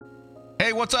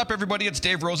Hey, what's up, everybody? It's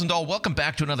Dave Rosendahl. Welcome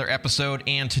back to another episode.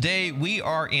 And today we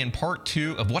are in part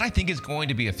 2 of what I think is going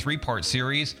to be a 3-part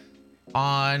series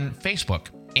on Facebook.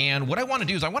 And what I want to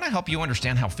do is I want to help you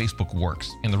understand how Facebook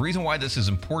works. And the reason why this is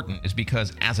important is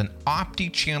because as an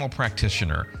omni-channel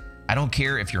practitioner, I don't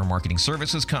care if you're a marketing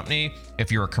services company,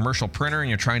 if you're a commercial printer and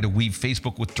you're trying to weave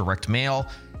Facebook with direct mail,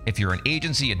 if you're an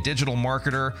agency, a digital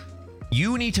marketer,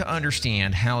 you need to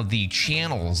understand how the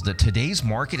channels that today's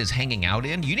market is hanging out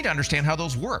in, you need to understand how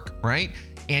those work, right?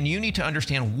 And you need to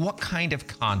understand what kind of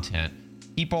content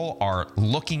people are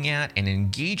looking at and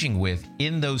engaging with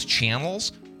in those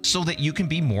channels so that you can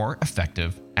be more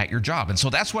effective at your job. And so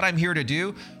that's what I'm here to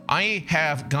do. I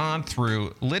have gone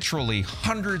through literally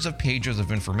hundreds of pages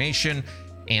of information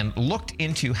and looked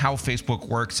into how Facebook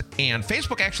works. And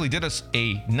Facebook actually did us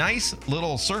a nice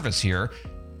little service here.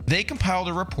 They compiled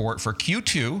a report for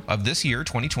Q2 of this year,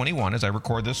 2021. As I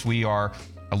record this, we are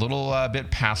a little bit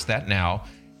past that now.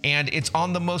 And it's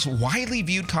on the most widely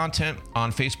viewed content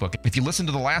on Facebook. If you listen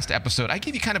to the last episode, I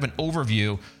give you kind of an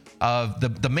overview of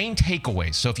the main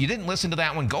takeaways. So if you didn't listen to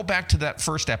that one, go back to that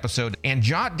first episode and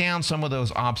jot down some of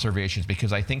those observations,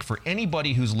 because I think for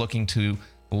anybody who's looking to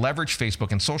leverage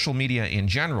Facebook and social media in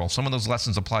general, some of those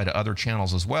lessons apply to other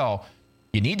channels as well.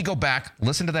 You need to go back,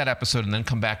 listen to that episode, and then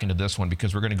come back into this one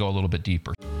because we're going to go a little bit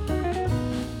deeper.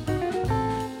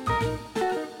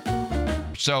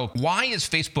 So why is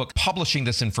Facebook publishing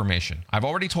this information? I've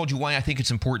already told you why I think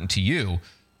it's important to you,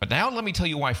 but now let me tell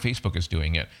you why Facebook is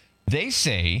doing it. They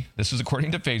say, this is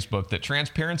according to Facebook, that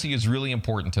transparency is really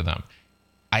important to them.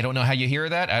 I don't know how you hear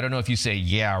that. I don't know if you say,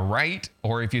 yeah, right,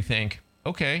 or if you think,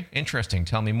 okay, interesting,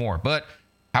 tell me more. But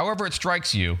however it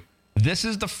strikes you, this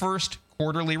is the first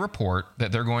quarterly report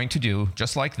that they're going to do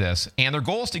just like this. And their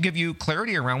goal is to give you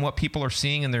clarity around what people are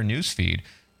seeing in their newsfeed,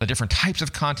 the different types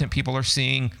of content people are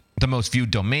seeing, the most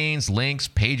viewed domains, links,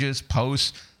 pages,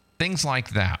 posts, things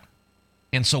like that.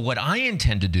 And so what I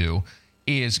intend to do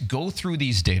is go through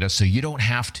these data so you don't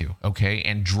have to, okay,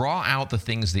 and draw out the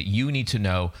things that you need to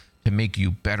know to make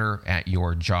you better at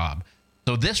your job.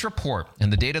 So this report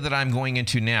and the data that I'm going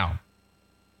into now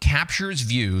captures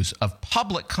views of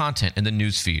public content in the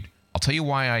newsfeed. I'll tell you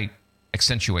why I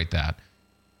accentuate that,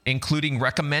 including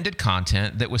recommended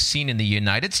content that was seen in the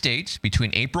United States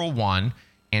between April 1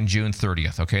 and June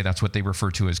 30th. Okay, that's what they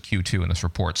refer to as Q2 in this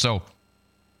report. So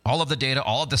all of the data,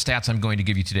 all of the stats I'm going to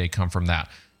give you today come from that.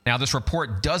 Now, this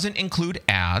report doesn't include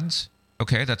ads.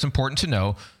 Okay, that's important to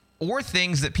know, or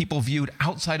things that people viewed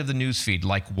outside of the newsfeed,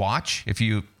 like watch. If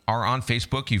you are on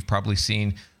Facebook, you've probably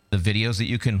seen the videos that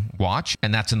you can watch,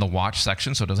 and that's in the watch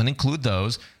section, so it doesn't include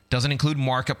those. Doesn't include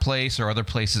Marketplace or other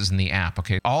places in the app,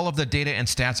 okay? All of the data and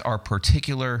stats are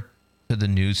particular to the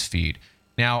news feed.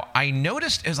 Now, I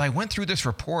noticed as I went through this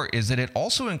report is that it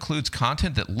also includes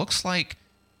content that looks like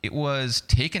it was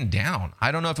taken down.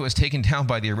 I don't know if it was taken down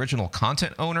by the original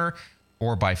content owner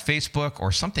or by Facebook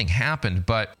or something happened,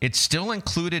 but it's still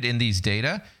included in these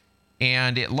data.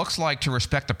 And it looks like, to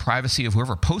respect the privacy of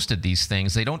whoever posted these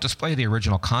things, they don't display the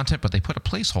original content, but they put a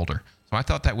placeholder. So I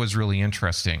thought that was really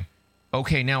interesting.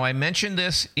 Okay, now I mentioned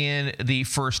this in the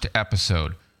first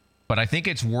episode, but I think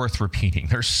it's worth repeating.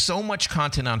 There's so much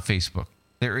content on Facebook.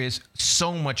 There is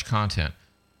so much content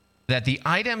that the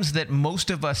items that most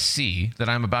of us see that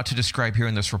I'm about to describe here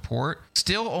in this report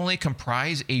still only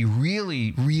comprise a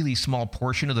really, really small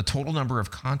portion of the total number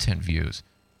of content views.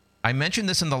 I mentioned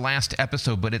this in the last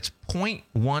episode, but it's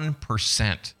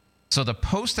 0.1%. So the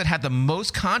posts that had the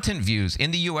most content views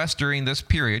in the US during this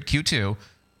period, Q2,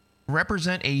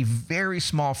 represent a very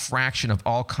small fraction of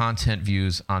all content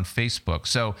views on Facebook.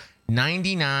 So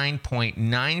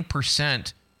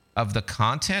 99.9% of the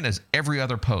content is every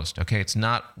other post. Okay, it's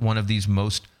not one of these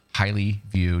most highly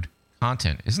viewed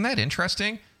content. Isn't that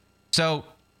interesting? So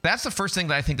that's the first thing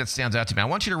that I think that stands out to me. I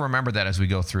want you to remember that as we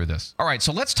go through this. All right,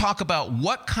 so let's talk about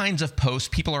what kinds of posts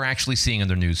people are actually seeing in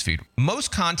their newsfeed.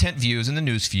 Most content views in the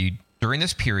newsfeed during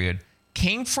this period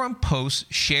came from posts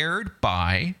shared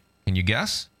by, can you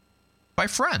guess? By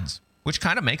friends, which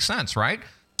kind of makes sense, right?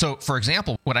 So, for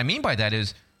example, what I mean by that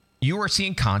is you are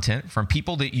seeing content from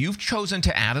people that you've chosen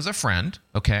to add as a friend,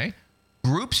 okay?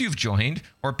 Groups you've joined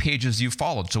or pages you've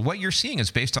followed. So what you're seeing is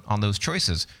based on those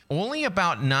choices. Only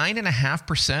about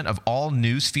 9.5% of all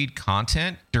newsfeed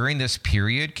content during this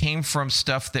period came from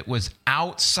stuff that was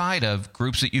outside of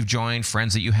groups that you've joined,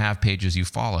 friends that you have, pages you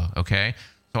follow, okay?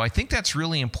 So I think that's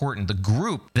really important. The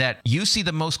group that you see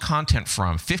the most content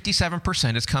from,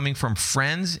 57%, is coming from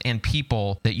friends and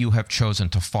people that you have chosen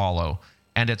to follow.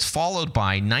 And it's followed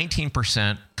by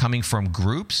 19% coming from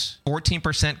groups,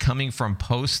 14% coming from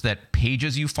posts that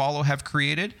pages you follow have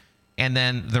created, and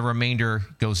then the remainder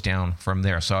goes down from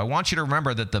there. So I want you to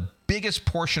remember that the biggest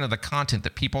portion of the content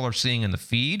that people are seeing in the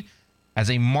feed, as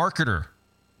a marketer,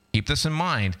 keep this in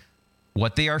mind,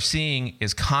 what they are seeing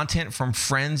is content from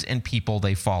friends and people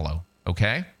they follow,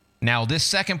 okay? Now, this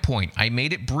second point, I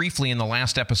made it briefly in the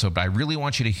last episode, but I really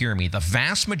want you to hear me. The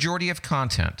vast majority of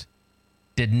content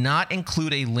did not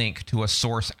include a link to a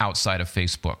source outside of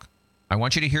Facebook. I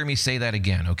want you to hear me say that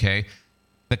again, okay?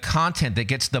 The content that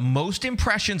gets the most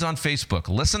impressions on Facebook,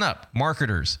 listen up,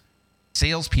 marketers,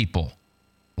 salespeople,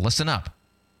 listen up.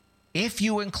 If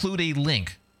you include a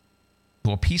link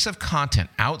to a piece of content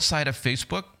outside of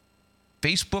Facebook,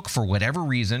 Facebook, for whatever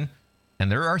reason,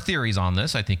 and there are theories on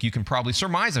this, I think you can probably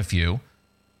surmise a few,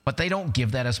 but they don't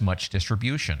give that as much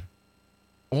distribution.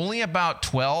 Only about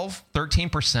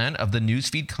 13% of the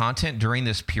newsfeed content during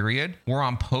this period were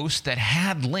on posts that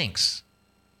had links.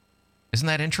 Isn't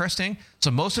that interesting?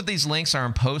 So most of these links are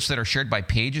on posts that are shared by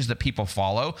pages that people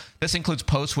follow. This includes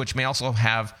posts which may also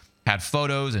have had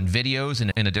photos and videos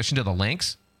in addition to the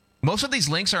links. Most of these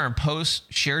links are in posts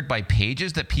shared by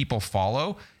pages that people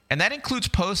follow, and that includes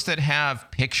posts that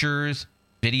have pictures,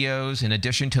 videos, in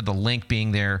addition to the link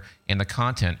being there in the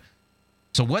content.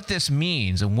 So what this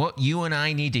means and what you and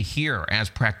I need to hear as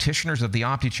practitioners of the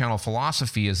omnichannel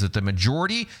philosophy is that the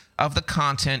majority of the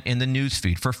content in the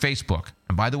newsfeed for Facebook,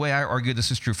 and by the way, I argue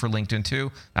this is true for LinkedIn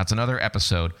too, that's another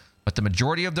episode, but the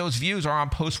majority of those views are on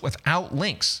posts without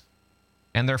links,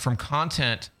 and they're from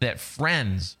content that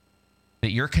friends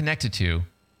that you're connected to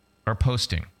are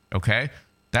posting, okay?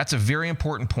 That's a very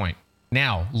important point.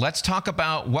 Now, let's talk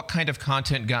about what kind of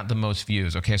content got the most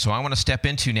views. Okay, so I want to step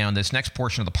into now in this next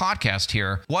portion of the podcast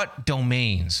here, what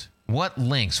domains, what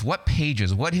links, what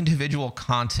pages, what individual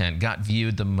content got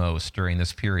viewed the most during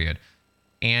this period.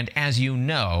 And as you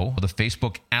know, the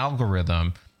Facebook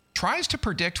algorithm tries to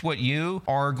predict what you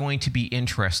are going to be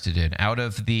interested in out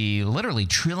of the literally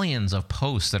trillions of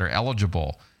posts that are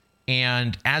eligible.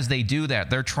 And as they do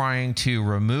that, they're trying to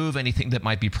remove anything that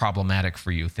might be problematic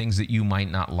for you, things that you might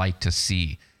not like to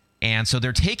see. And so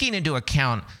they're taking into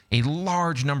account a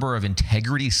large number of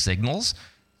integrity signals,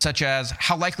 such as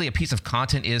how likely a piece of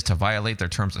content is to violate their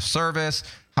terms of service,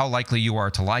 how likely you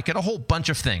are to like it, a whole bunch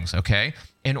of things, okay,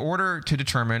 in order to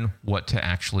determine what to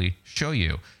actually show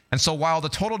you. And so while the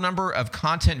total number of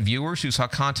content viewers who saw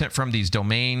content from these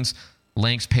domains,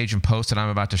 links, page, and posts that I'm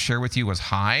about to share with you was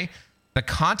high, the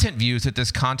content views that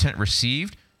this content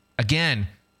received, again,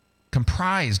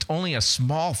 comprised only a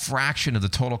small fraction of the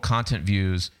total content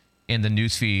views in the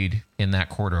newsfeed in that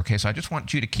quarter. Okay, so I just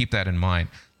want you to keep that in mind.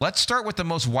 Let's start with the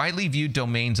most widely viewed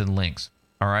domains and links,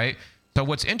 all right? So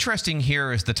what's interesting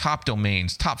here is the top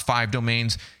domains, top 5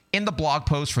 domains. In the blog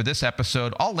post for this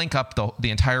episode, I'll link up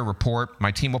the entire report.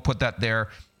 My team will put that there,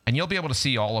 and you'll be able to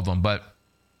see all of them. But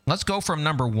let's go from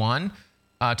number 1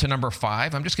 to number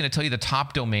 5. I'm just going to tell you the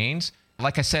top domains.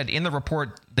 Like I said, in the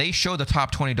report, they show the top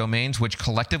 20 domains, which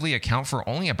collectively account for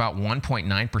only about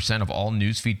 1.9% of all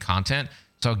newsfeed content.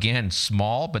 So again,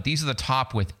 small, but these are the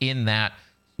top within that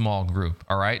small group.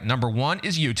 All right. Number 1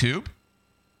 is YouTube.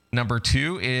 Number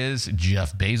 2 is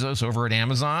Jeff Bezos over at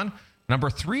Amazon.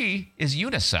 Number 3 is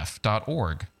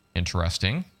unicef.org.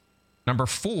 Interesting. Number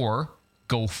 4,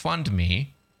 GoFundMe.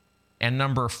 And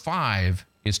number 5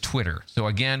 is Twitter. So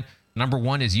again, number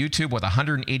 1 is YouTube with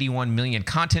 181 million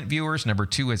content viewers. Number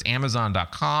 2 is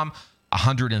Amazon.com,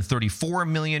 134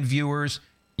 million viewers.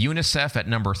 UNICEF at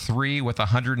number 3 with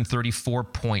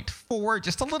 134.4,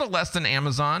 just a little less than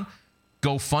Amazon.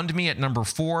 GoFundMe at number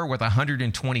 4 with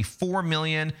 124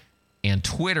 million. And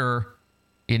Twitter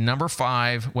in number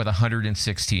 5 with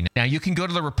 116. Now, you can go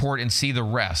to the report and see the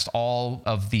rest, all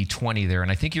of the 20 there,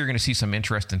 and I think you're going to see some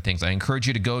interesting things. I encourage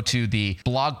you to go to the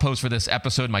blog post for this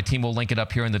episode. My team will link it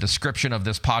up here in the description of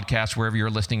this podcast, wherever you're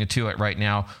listening to it right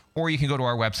now, or you can go to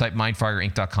our website,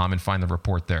 mindfireinc.com, and find the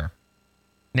report there.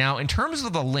 Now, in terms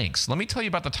of the links, let me tell you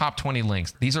about the top 20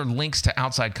 links. These are links to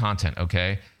outside content,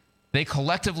 okay? They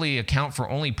collectively account for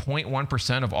only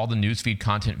 0.1% of all the newsfeed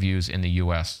content views in the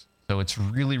U.S., so it's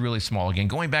really, really small. Again,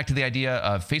 going back to the idea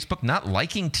of Facebook not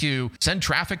liking to send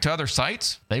traffic to other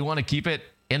sites, they want to keep it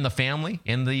in the family,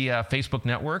 in the Facebook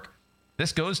network.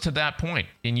 This goes to that point,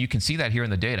 and you can see that here in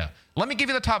the data. Let me give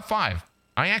you the top 5.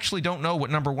 I actually don't know what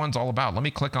number 1's all about. Let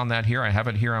me click on that here. I have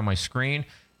it here on my screen.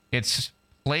 It's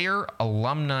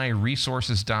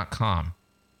playeralumniresources.com.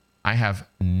 I have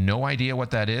no idea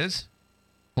what that is.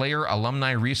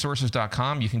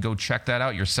 Playeralumniresources.com. You can go check that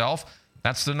out yourself.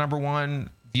 That's the number 1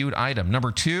 viewed item.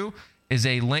 Number 2 is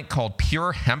a link called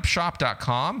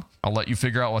purehempshop.com. I'll let you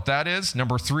figure out what that is.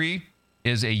 Number 3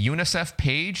 is a UNICEF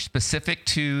page specific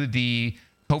to the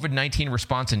COVID-19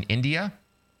 response in India.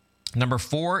 Number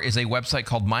 4 is a website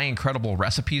called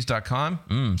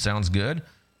myincrediblerecipes.com. Sounds good.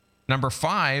 Number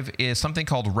 5 is something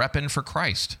called Reppin' for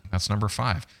Christ. That's number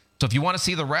 5. So if you want to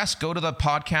see the rest, go to the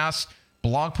podcast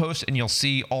blog post and you'll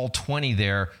see all 20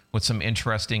 there with some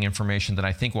interesting information that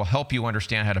I think will help you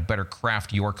understand how to better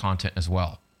craft your content as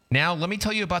well. Now, let me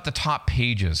tell you about the top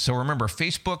pages. So remember,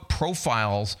 Facebook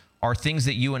profiles are things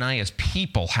that you and I as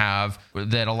people have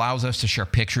that allows us to share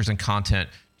pictures and content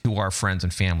to our friends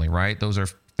and family, right? Those are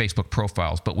Facebook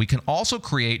profiles. But we can also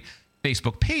create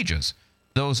Facebook pages.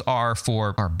 Those are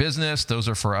for our business. Those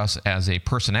are for us as a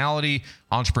personality,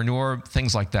 entrepreneur,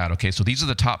 things like that. Okay, so these are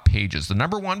the top pages. The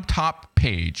number 1 top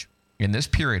page in this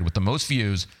period with the most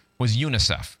views was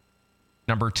UNICEF.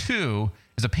 Number 2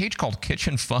 is a page called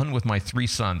Kitchen Fun with My 3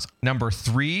 Sons. Number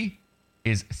 3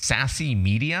 is Sassy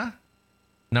Media.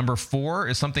 Number 4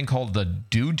 is something called the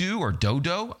Dodo or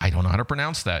Dodo. I don't know how to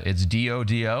pronounce that. It's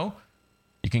D-O-D-O.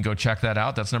 You can go check that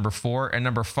out. That's number 4. And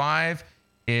number 5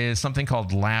 is something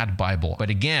called Lad Bible. But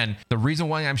again, the reason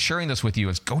why I'm sharing this with you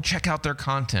is go check out their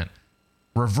content.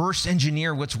 Reverse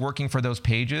engineer what's working for those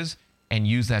pages and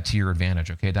use that to your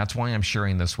advantage, okay? That's why I'm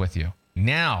sharing this with you.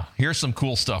 Now, here's some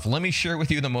cool stuff. Let me share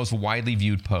with you the most widely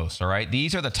viewed posts, all right?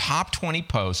 These are the top 20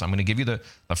 posts. I'm going to give you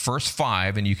the first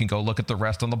 5, and you can go look at the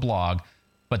rest on the blog.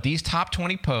 But these top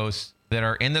 20 posts that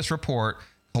are in this report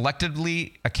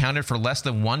collectively accounted for less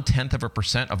than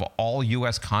 0.1% of all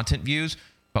U.S. content views.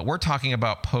 But we're talking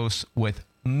about posts with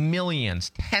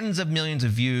millions, tens of millions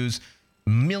of views,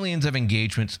 millions of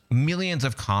engagements, millions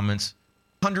of comments,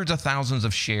 hundreds of thousands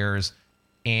of shares.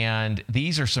 And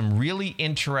these are some really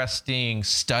interesting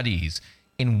studies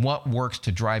in what works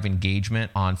to drive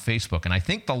engagement on Facebook. And I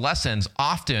think the lessons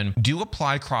often do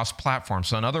apply cross-platform.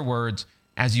 So in other words,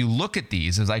 as you look at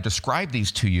these, as I describe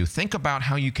these to you, think about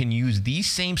how you can use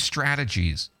these same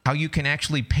strategies, how you can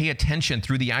actually pay attention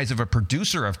through the eyes of a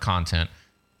producer of content,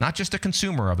 not just a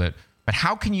consumer of it, but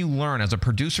how can you learn as a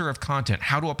producer of content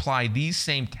how to apply these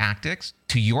same tactics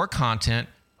to your content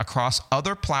across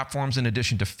other platforms in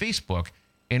addition to Facebook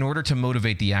in order to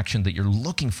motivate the action that you're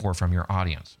looking for from your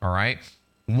audience, all right?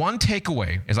 One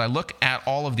takeaway as I look at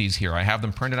all of these here, I have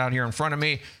them printed out here in front of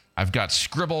me. I've got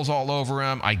scribbles all over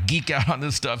them. I geek out on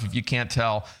this stuff if you can't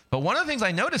tell. But one of the things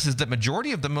I notice is that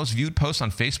majority of the most viewed posts on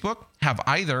Facebook have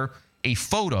either a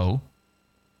photo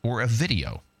or a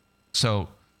video. So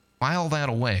file that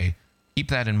away. Keep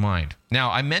that in mind. Now,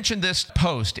 I mentioned this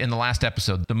post in the last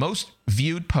episode. The most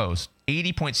viewed post,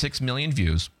 80.6 million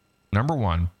views. Number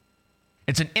 1,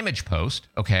 it's an image post,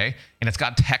 okay? And it's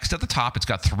got text at the top. It's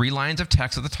got 3 lines of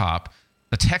text at the top.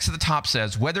 The text at the top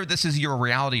says, whether this is your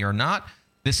reality or not,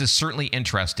 this is certainly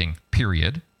interesting,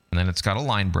 period. And then it's got a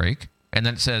line break. And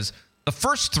then it says, the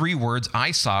first 3 words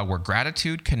I saw were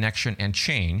gratitude, connection, and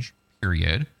change,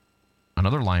 period.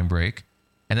 Another line break.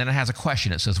 And then it has a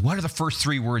question. It says, what are the first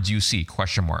 3 words you see?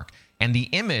 Question mark. And the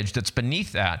image that's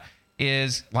beneath that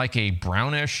is like a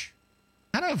brownish,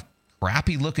 kind of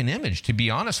crappy looking image, to be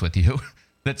honest with you,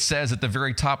 that says at the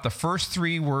very top, the first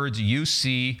 3 words you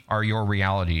see are your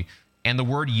reality. And the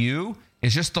word you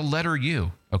is just the letter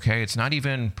U, okay? It's not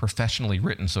even professionally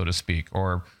written, so to speak,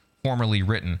 or formally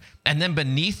written. And then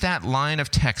beneath that line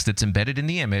of text that's embedded in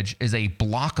the image is a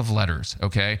block of letters,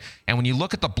 okay? And when you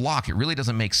look at the block, it really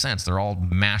doesn't make sense. They're all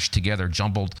mashed together,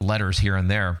 jumbled letters here and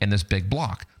there in this big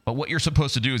block. But what you're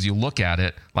supposed to do is you look at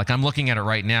it, like I'm looking at it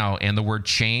right now, and the word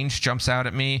change jumps out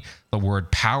at me. The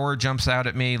word power jumps out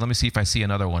at me. Let me see if I see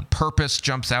another one. Purpose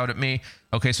jumps out at me.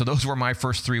 Okay, so those were my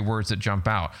first 3 words that jump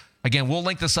out. Again, we'll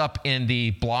link this up in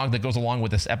the blog that goes along with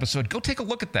this episode. Go take a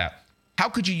look at that. How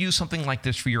could you use something like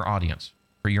this for your audience,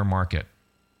 for your market?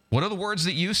 What are the words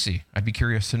that you see? I'd be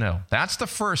curious to know. That's the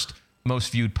first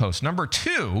most viewed post. Number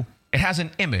 2, it has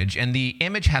an image, and the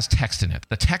image has text in it.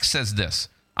 The text says this: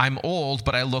 I'm old,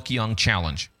 but I look young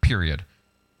challenge, period.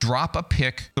 Drop a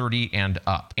pic 30 and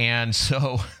up. And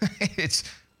so it's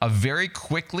a very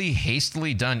quickly,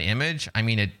 hastily done image. I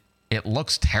mean, it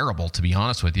looks terrible, to be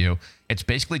honest with you. It's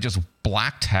basically just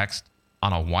black text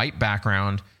on a white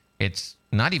background. It's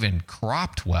not even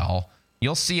cropped well.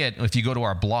 You'll see it if you go to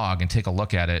our blog and take a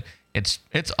look at it. It's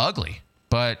ugly.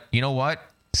 But you know what?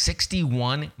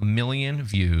 61 million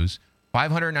views,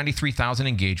 593,000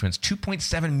 engagements,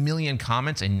 2.7 million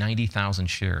comments, and 90,000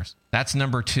 shares. That's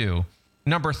number 2.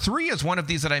 Number 3 is one of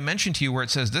these that I mentioned to you where it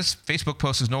says this Facebook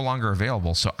post is no longer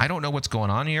available. So I don't know what's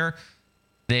going on here.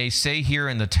 They say here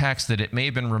in the text that it may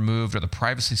have been removed or the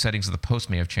privacy settings of the post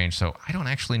may have changed. So I don't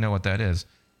actually know what that is.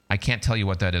 I can't tell you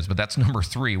what that is, but that's number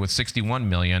 3 with 61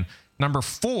 million. Number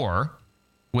 4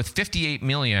 with 58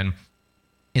 million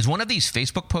is one of these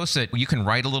Facebook posts that you can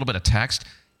write a little bit of text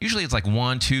Usually it's like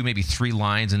 1, 2, maybe 3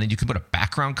 lines, and then you can put a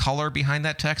background color behind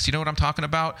that text. You know what I'm talking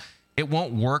about? It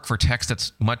won't work for text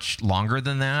that's much longer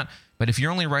than that. But if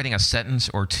you're only writing a sentence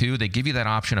or 2, they give you that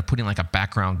option of putting like a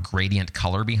background gradient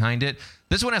color behind it.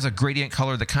 This one has a gradient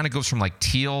color that kind of goes from like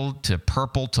teal to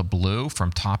purple to blue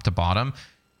from top to bottom.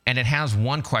 And it has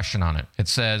one question on it. It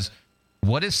says,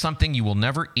 what is something you will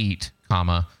never eat,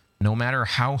 comma, no matter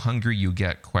how hungry you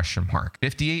get, question mark.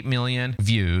 58 million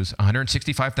views,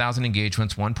 165,000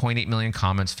 engagements, 1.8 million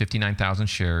comments, 59,000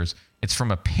 shares. It's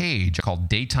from a page called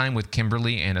Daytime with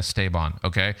Kimberly and Esteban,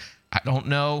 okay? I don't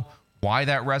know why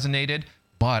that resonated,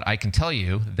 but I can tell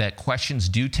you that questions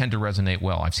do tend to resonate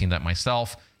well. I've seen that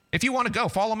myself. If you want to go,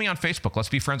 follow me on Facebook. Let's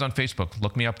be friends on Facebook.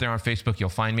 Look me up there on Facebook. You'll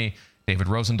find me, David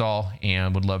Rosendahl,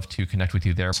 and would love to connect with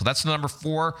you there. So that's the number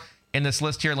 4 in this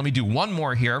list here. Let me do one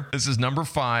more here. This is number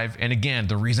 5. And again,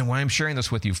 the reason why I'm sharing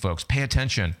this with you folks, pay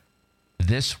attention.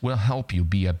 This will help you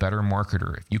be a better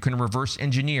marketer. If you can reverse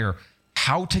engineer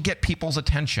how to get people's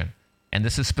attention, and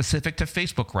this is specific to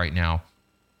Facebook right now,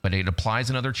 but it applies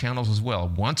in other channels as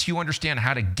well. Once you understand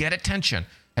how to get attention,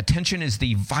 attention is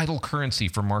the vital currency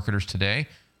for marketers today,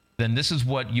 then this is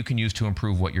what you can use to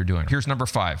improve what you're doing. Here's number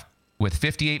 5. With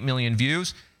 58 million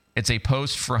views, it's a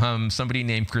post from somebody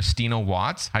named Christina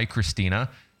Watts. Hi, Christina.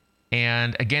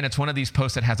 And again, it's one of these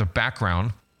posts that has a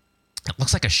background. It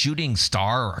looks like a shooting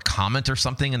star or a comment or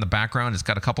something in the background. It's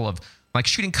got a couple of like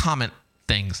shooting comment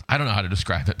things. I don't know how to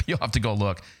describe it, but you'll have to go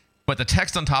look. But the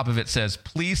text on top of it says,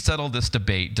 please settle this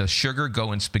debate. Does sugar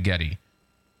go in spaghetti?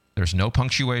 There's no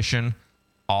punctuation.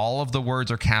 All of the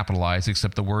words are capitalized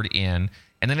except the word in.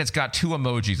 And then it's got 2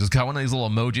 emojis. It's got one of these little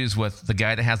emojis with the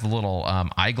guy that has the little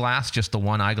eyeglass, just the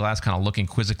one eyeglass kind of looking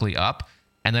quizzically up.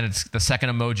 And then it's the second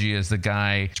emoji is the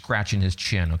guy scratching his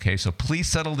chin. Okay, so please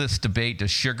settle this debate.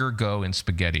 Does sugar go in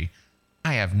spaghetti?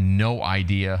 I have no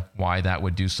idea why that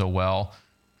would do so well.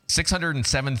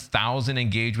 607,000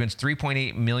 engagements,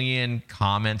 3.8 million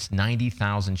comments,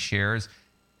 90,000 shares.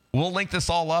 We'll link this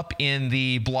all up in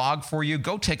the blog for you.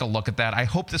 Go take a look at that. I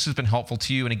hope this has been helpful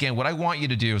to you. And again, what I want you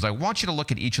to do is I want you to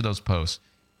look at each of those posts,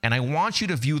 and I want you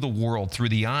to view the world through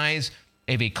the eyes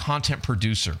of a content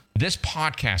producer. This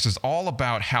podcast is all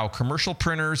about how commercial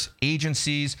printers,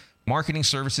 agencies, marketing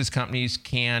services companies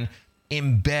can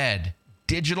embed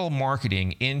digital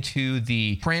marketing into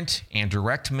the print and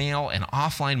direct mail and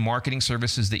offline marketing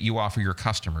services that you offer your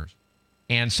customers.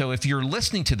 And so if you're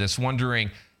listening to this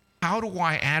wondering, how do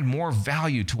I add more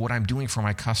value to what I'm doing for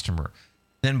my customer?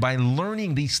 Then by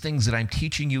learning these things that I'm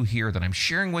teaching you here, that I'm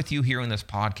sharing with you here in this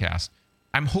podcast,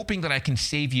 I'm hoping that I can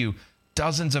save you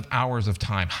dozens of hours of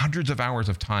time, hundreds of hours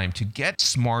of time to get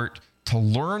smart, to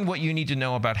learn what you need to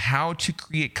know about how to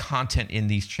create content in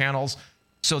these channels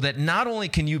so that not only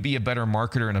can you be a better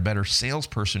marketer and a better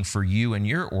salesperson for you and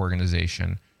your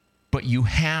organization, but you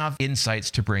have insights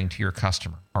to bring to your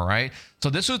customer, all right? So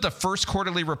this was the first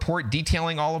quarterly report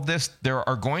detailing all of this. There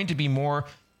are going to be more.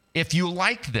 If you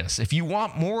like this, if you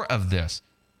want more of this,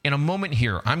 in a moment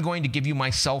here, I'm going to give you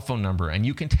my cell phone number, and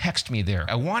you can text me there.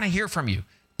 I want to hear from you.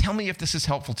 Tell me if this is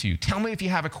helpful to you. Tell me if you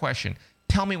have a question.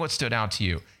 Tell me what stood out to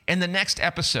you. In the next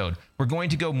episode, we're going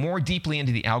to go more deeply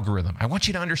into the algorithm. I want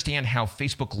you to understand how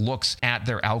Facebook looks at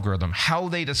their algorithm, how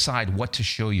they decide what to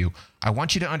show you. I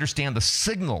want you to understand the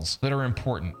signals that are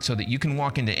important so that you can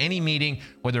walk into any meeting,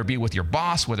 whether it be with your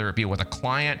boss, whether it be with a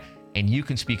client, and you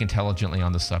can speak intelligently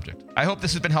on the subject. I hope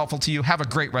this has been helpful to you. Have a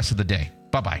great rest of the day.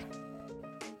 Bye-bye.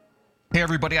 Hey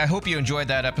everybody, I hope you enjoyed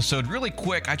that episode. Really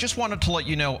quick, I just wanted to let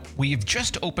you know we've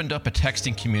just opened up a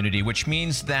texting community, which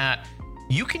means that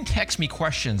you can text me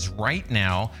questions right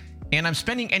now, and I'm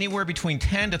spending anywhere between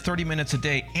 10 to 30 minutes a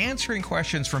day answering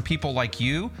questions from people like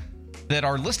you that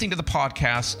are listening to the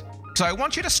podcast. So I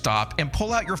want you to stop and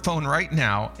pull out your phone right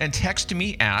now and text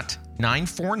me at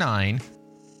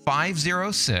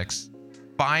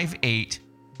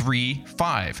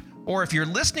 949-506-5835. Or if you're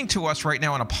listening to us right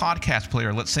now on a podcast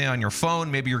player, let's say on your phone,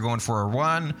 maybe you're going for a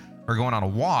run or going on a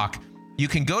walk, you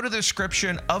can go to the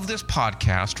description of this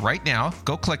podcast right now,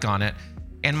 go click on it,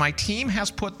 and my team has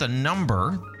put the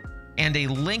number and a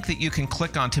link that you can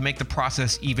click on to make the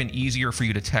process even easier for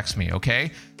you to text me,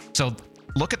 okay? So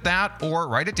look at that or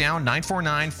write it down,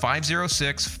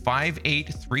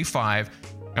 949-506-5835.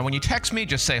 And when you text me,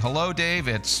 just say, hello, Dave.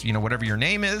 It's, whatever your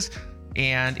name is,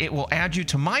 and it will add you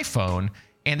to my phone.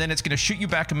 And then it's going to shoot you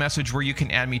back a message where you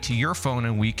can add me to your phone,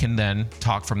 and we can then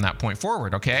talk from that point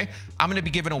forward, okay? I'm going to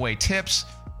be giving away tips,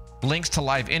 links to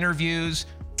live interviews,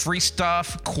 free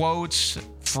stuff, quotes,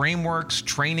 frameworks,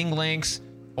 training links,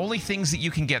 only things that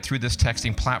you can get through this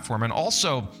texting platform. And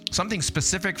also something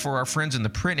specific for our friends in the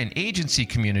print and agency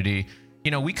community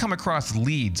We come across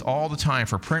leads all the time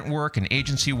for print work and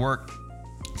agency work,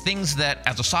 things that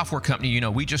as a software company,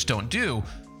 we just don't do.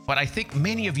 But I think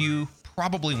many of you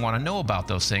probably want to know about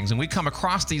those things. And we come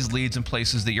across these leads in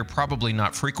places that you're probably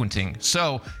not frequenting.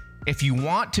 So if you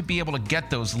want to be able to get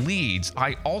those leads,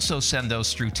 I also send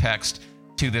those through text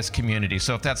to this community.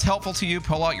 So if that's helpful to you,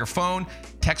 pull out your phone,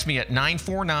 text me at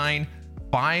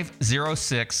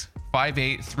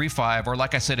 949-506-5835. Or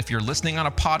like I said, if you're listening on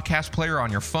a podcast player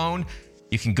on your phone,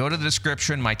 you can go to the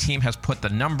description. My team has put the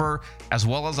number as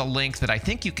well as a link that I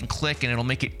think you can click, and it'll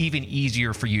make it even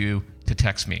easier for you to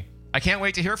text me. I can't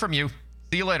wait to hear from you.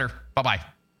 See you later. Bye-bye.